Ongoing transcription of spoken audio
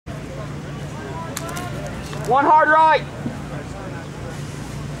One hard right.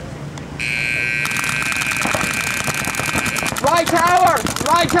 Right tower,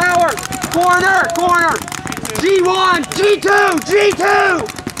 right tower. Corner, corner. G1, G2, G2.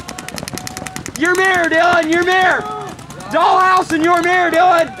 Your mirror, Dylan, your mirror. Dollhouse in your mirror,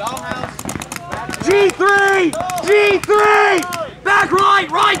 Dylan. G3, G3. Back right,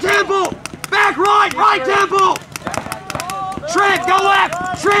 right temple. Back right, right temple. Trent, go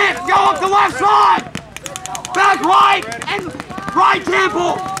left. Trent, go up the left side. Back right and right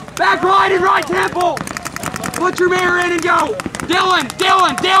temple. Back right and right temple. Put your mirror in and go. Dylan,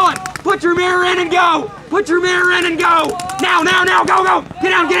 Dylan, Dylan. Put your mirror in and go. Put your mirror in and go. Now, now, now. Go, go. Get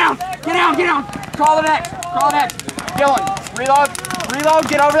down, get down. Get down, get down. Call the next. Call the next. Dylan, reload. Reload.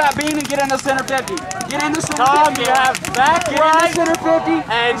 Get over that beam and get in the center 50. Get in the center 50. Tom, you have back Get right in the center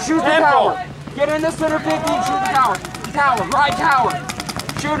 50 and shoot the tower. Get in the center 50 and shoot the tower. Tower, right tower.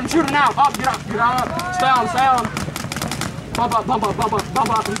 Shoot him now. Up, get up, get on up. Stay on, stay on. Bump up, bump up, bump up, bump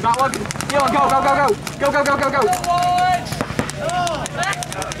up. He's not looking. Dylan, go, go, go, go. Go, go, go, go, go.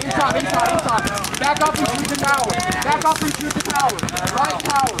 Inside, inside, inside. Back up and shoot the tower. Back up and shoot the tower. Right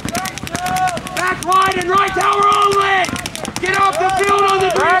tower. Back right and right tower only. Get off the field on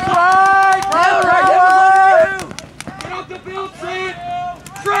the back right. Right, right. Get off the field, Trent.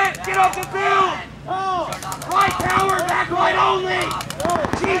 Trent, get off the field. Right tower, back right only.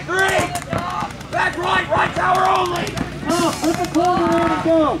 G3. Back right, right tower only. Put the corner in and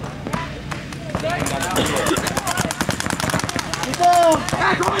go.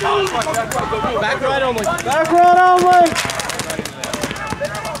 Back right only. back right only. Back right only.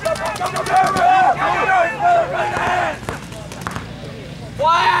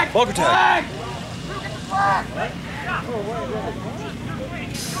 Flag. Bunker tag. Flag.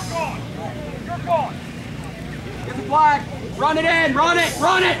 Get the flag. Run it in. Run it.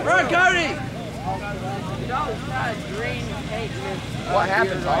 Run it. Run, Cody. What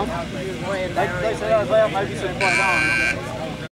happened, Tom? They said I was left, maybe you should play on.